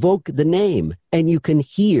just evoke the name and you can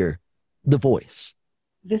hear the voice.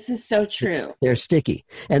 This is so true. They're sticky.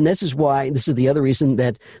 And this is the other reason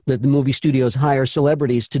that the movie studios hire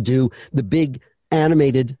celebrities to do the big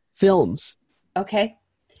animated films. Okay.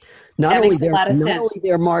 Not only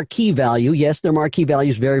their marquee value, yes, their marquee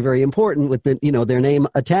value is very, very important with their name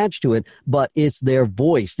attached to it, but it's their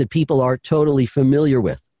voice that people are totally familiar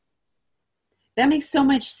with. That makes so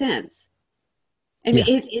much sense. I mean,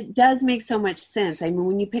 it does make so much sense. I mean,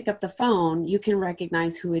 when you pick up the phone, you can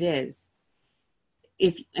recognize who it is.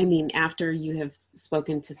 After you have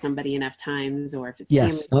spoken to somebody enough times, or if it's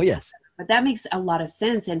family. Oh, yes. But that makes a lot of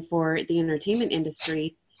sense. And for the entertainment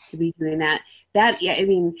industry to be doing that,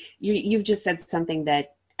 you've just said something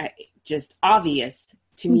that just obvious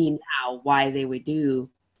to me now why they would do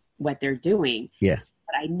what they're doing. Yes.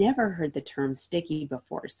 But I never heard the term sticky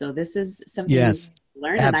before. So this is something yes.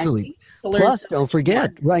 Learn, absolutely. Plus, don't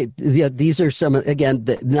forget, right? These are some, again,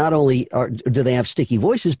 not only do they have sticky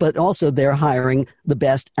voices, but also they're hiring the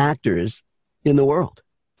best actors in the world.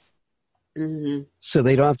 Mm-hmm. So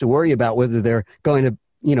they don't have to worry about whether they're going to,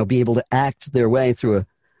 be able to act their way through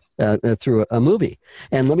a movie.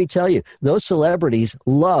 And let me tell you, those celebrities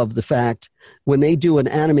love the fact when they do an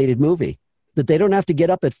animated movie that they don't have to get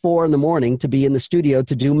up at 4 a.m. to be in the studio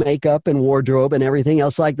to do makeup and wardrobe and everything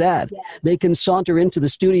else like that. Yes. They can saunter into the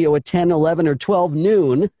studio at 10, 11, or 12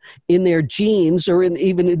 noon in their jeans or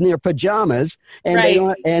even in their pajamas, and right. they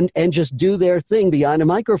don't and just do their thing behind a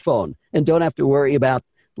microphone and don't have to worry about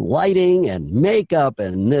lighting and makeup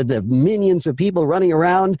and the minions of people running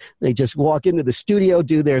around. They just walk into the studio,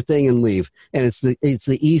 do their thing, and leave. And it's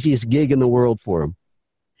the easiest gig in the world for them.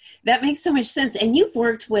 That makes so much sense. And you've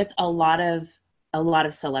worked with a lot of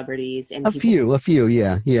celebrities and a few,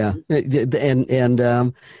 yeah.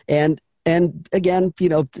 And again,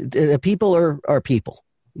 people are people.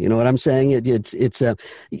 You know what I'm saying?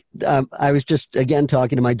 I was just again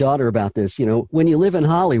talking to my daughter about this. When you live in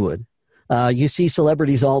Hollywood, you see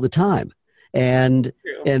celebrities all the time. And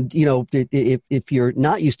if you're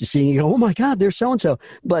not used to seeing, you go, oh my God, there's so and so.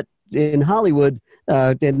 But in Hollywood,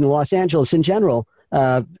 in Los Angeles in general,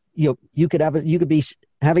 you could be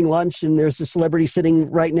having lunch and there's a celebrity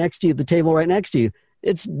sitting right next to you, the table right next to you.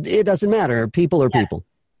 It doesn't matter. People are people.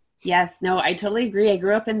 Yes, no, I totally agree. I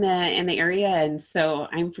grew up in the area, and so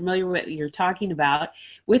I'm familiar with what you're talking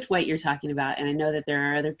about, and I know that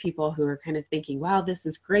there are other people who are kind of thinking, "Wow, this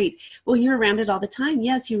is great." Well, you're around it all the time.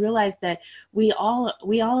 Yes, you realize that we all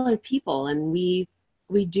are people, and we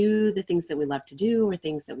we do the things that we love to do or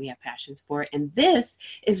things that we have passions for. And this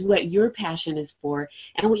is what your passion is for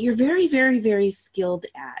and what you're very, very, very skilled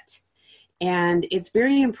at. And it's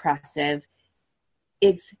very impressive.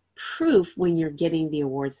 It's proof when you're getting the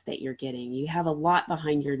awards that you're getting. You have a lot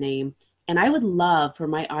behind your name. And I would love for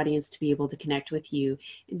my audience to be able to connect with you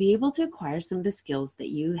and be able to acquire some of the skills that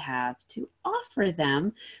you have to offer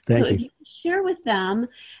them. Thank so you. if you can share with them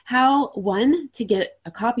how, one, to get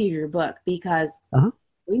a copy of your book, because you're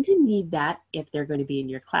going to need that if they're going to be in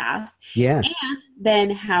your class. Yes. And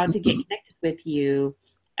then how to get connected with you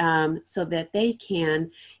so that they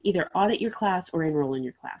can either audit your class or enroll in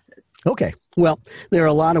your classes. Okay. Well, there are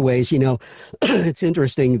a lot of ways. It's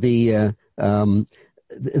interesting. There's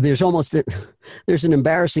an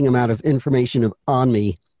embarrassing amount of information on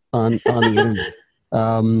me on the internet.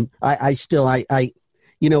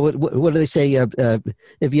 What do they say?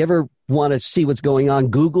 If you ever want to see what's going on,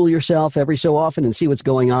 Google yourself every so often and see what's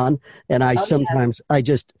going on. And I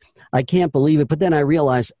can't believe it. But then I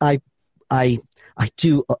realize I've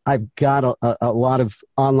got a lot of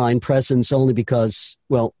online presence only because,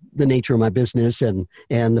 well, the nature of my business and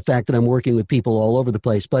the fact that I'm working with people all over the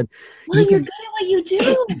place. But you're good at what you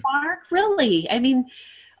do, Mark. Really. I mean,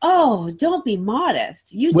 don't be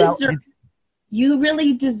modest. You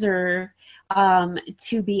really deserve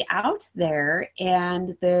to be out there,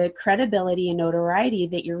 and the credibility and notoriety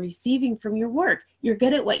that you're receiving from your work. You're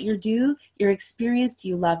good at what you do. You're experienced.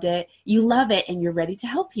 You love it, and you're ready to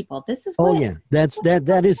help people. This is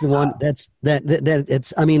that is the one. It's.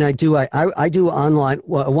 I mean, I do online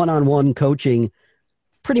one-on-one coaching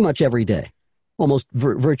pretty much every day, almost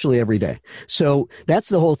virtually every day. So that's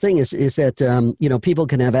the whole thing. Is that people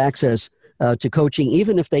can have access to coaching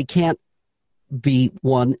even if they can't be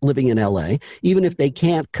one living in LA, even if they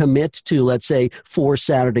can't commit to, let's say, 4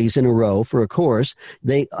 Saturdays in a row for a course.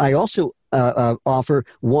 I also offer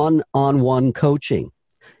one-on-one coaching.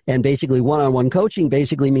 And basically one-on-one coaching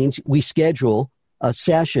basically means we schedule a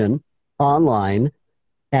session online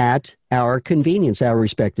at our convenience, our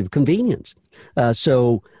respective convenience.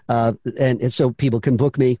 So people can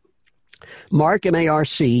book me. Marc,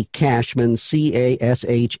 M-A-R-C, Cashman,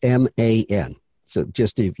 C-A-S-H-M-A-N. So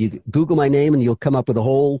just if you Google my name and you'll come up with a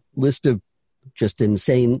whole list of just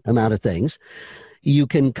insane amount of things. You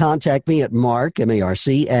can contact me at Marc,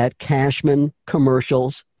 M-A-R-C, at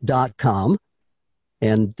cashmancommercials.com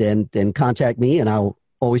and then contact me and I'll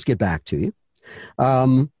always get back to you.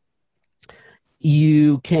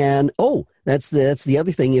 You can, that's the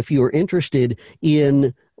other thing. If you're interested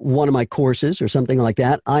in one of my courses or something like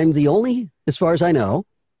that, as far as I know,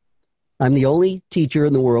 I'm the only teacher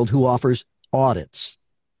in the world who offers audits,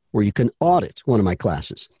 where you can audit one of my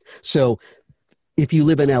classes. So if you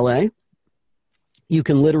live in LA, you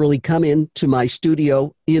can literally come into my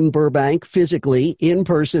studio in Burbank, physically, in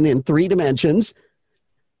person, in 3 dimensions,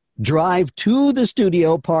 drive to the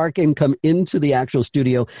studio, park, and come into the actual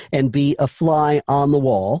studio and be a fly on the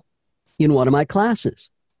wall in one of my classes.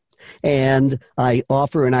 And I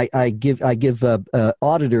offer, and I give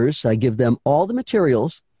auditors, I give them all the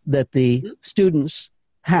materials that the students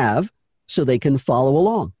have so they can follow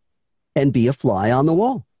along and be a fly on the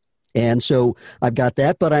wall. And so I've got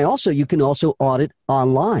that, but you can also audit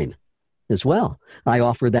online as well. I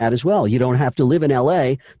offer that as well. You don't have to live in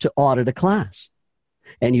LA to audit a class.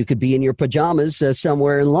 And you could be in your pajamas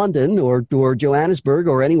somewhere in London or Johannesburg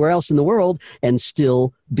or anywhere else in the world and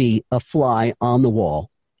still be a fly on the wall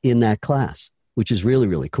in that class, which is really,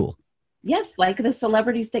 really cool. Yes, like the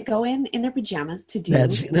celebrities that go in their pajamas to do.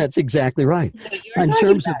 That's exactly right. In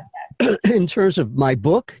terms of my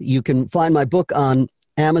book, you can find my book on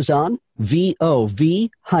Amazon, V-O-V-O-H !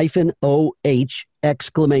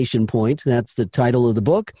 That's the title of the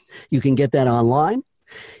book. You can get that online.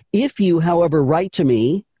 If you, however, write to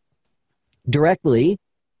me directly,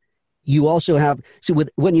 you also have,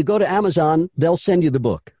 when you go to Amazon, they'll send you the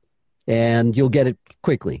book and you'll get it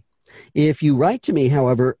quickly. If you write to me,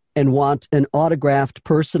 however, and want an autographed,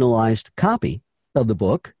 personalized copy of the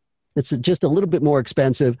book, it's just a little bit more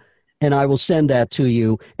expensive, and I will send that to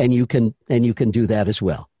you, and you can do that as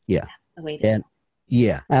well. Yeah. That's the way to go.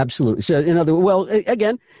 Yeah, absolutely. So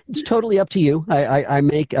again, it's totally up to you.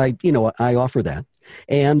 I offer that.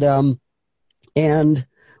 And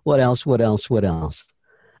what else? And we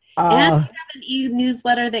have an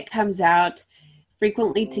e-newsletter that comes out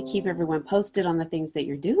frequently to keep everyone posted on the things that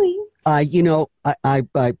you're doing. Rebecca,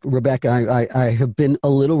 I have been a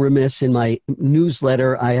little remiss in my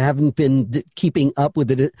newsletter. I haven't been keeping up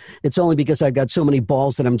with it. It's only because I've got so many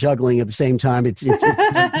balls that I'm juggling at the same time. It's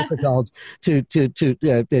difficult to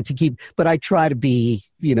keep. But I try to be,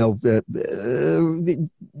 I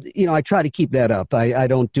try to keep that up. I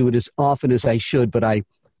don't do it as often as I should, but I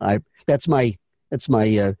that's my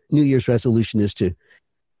New Year's resolution is to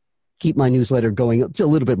keep my newsletter going a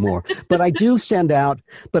little bit more. But I do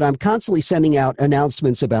I'm constantly sending out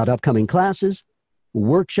announcements about upcoming classes,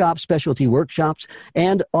 workshops, specialty workshops,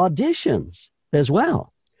 and auditions as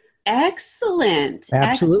well. Excellent.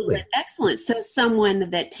 Absolutely. Excellent. So someone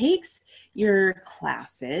that takes your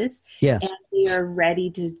classes, yes, and they are ready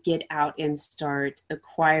to get out and start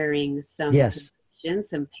acquiring some yes, positions,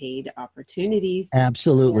 some paid opportunities.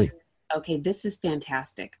 Absolutely. Okay, this is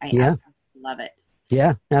fantastic. I absolutely love it.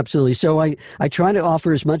 Yeah, absolutely. So I try to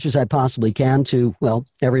offer as much as I possibly can to,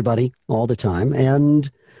 everybody all the time. And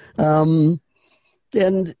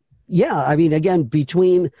yeah, I mean, again,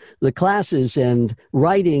 between the classes and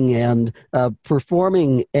writing and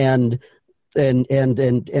performing and I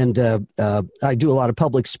do a lot of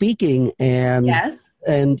public speaking and yes.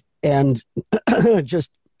 and just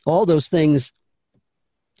all those things.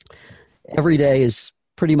 Every day is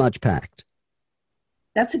pretty much packed.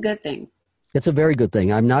 That's a good thing. It's a very good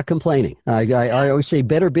thing. I'm not complaining. I always say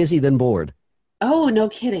better busy than bored. Oh, no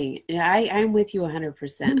kidding. I'm with you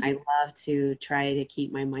 100%. I love to try to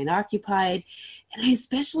keep my mind occupied. And I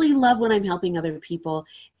especially love when I'm helping other people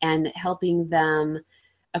and helping them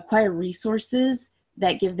acquire resources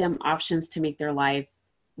that give them options to make their life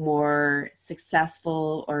more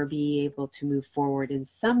successful or be able to move forward in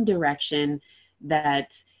some direction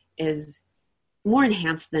that is more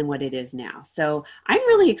enhanced than what it is now. So I'm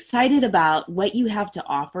really excited about what you have to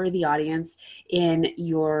offer the audience in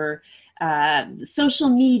your social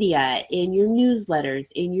media, in your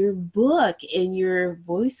newsletters, in your book, in your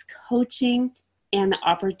voice coaching, and the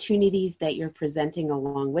opportunities that you're presenting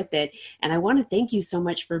along with it. And I want to thank you so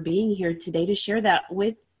much for being here today to share that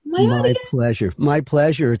with my audience. Pleasure. My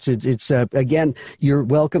pleasure. It's again, you're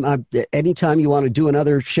welcome. Anytime you want to do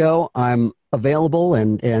another show, I'm available,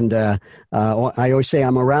 and I always say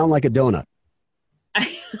I'm around like a donut.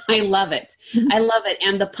 I love it. I love it.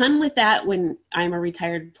 And the pun with that, when I'm a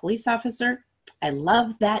retired police officer, I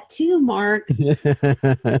love that too, Mark.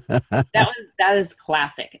 That is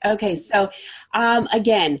classic. Okay, so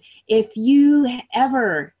again, if you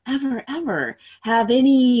ever have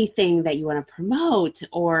anything that you want to promote,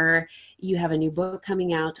 or you have a new book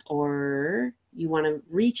coming out, or you want to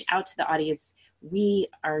reach out to the audience, we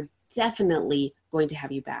are definitely going to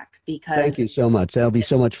have you back. Because thank you so much. That'll be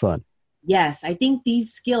so much fun. Yes, I think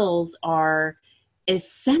these skills are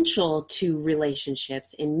essential to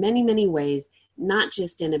relationships in many, many ways, not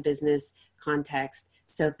just in a business context.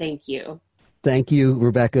 So thank you. Thank you,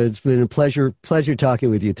 Rebecca. It's been a pleasure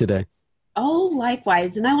talking with you today. Oh,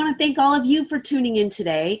 likewise. And I want to thank all of you for tuning in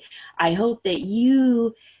today. I hope that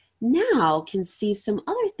you now can see some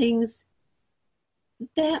other things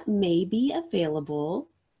that may be available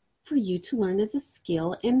for you to learn as a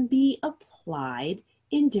skill and be applied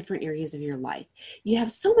in different areas of your life. You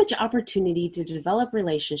have so much opportunity to develop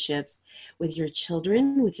relationships with your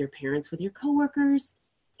children, with your parents, with your coworkers,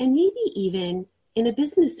 and maybe even in a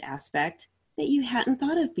business aspect that you hadn't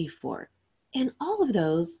thought of before. And all of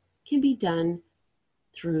those can be done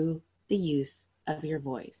through the use of your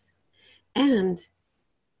voice. And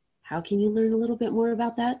how can you learn a little bit more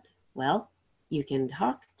about that? Well, you can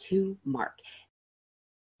talk to Marc.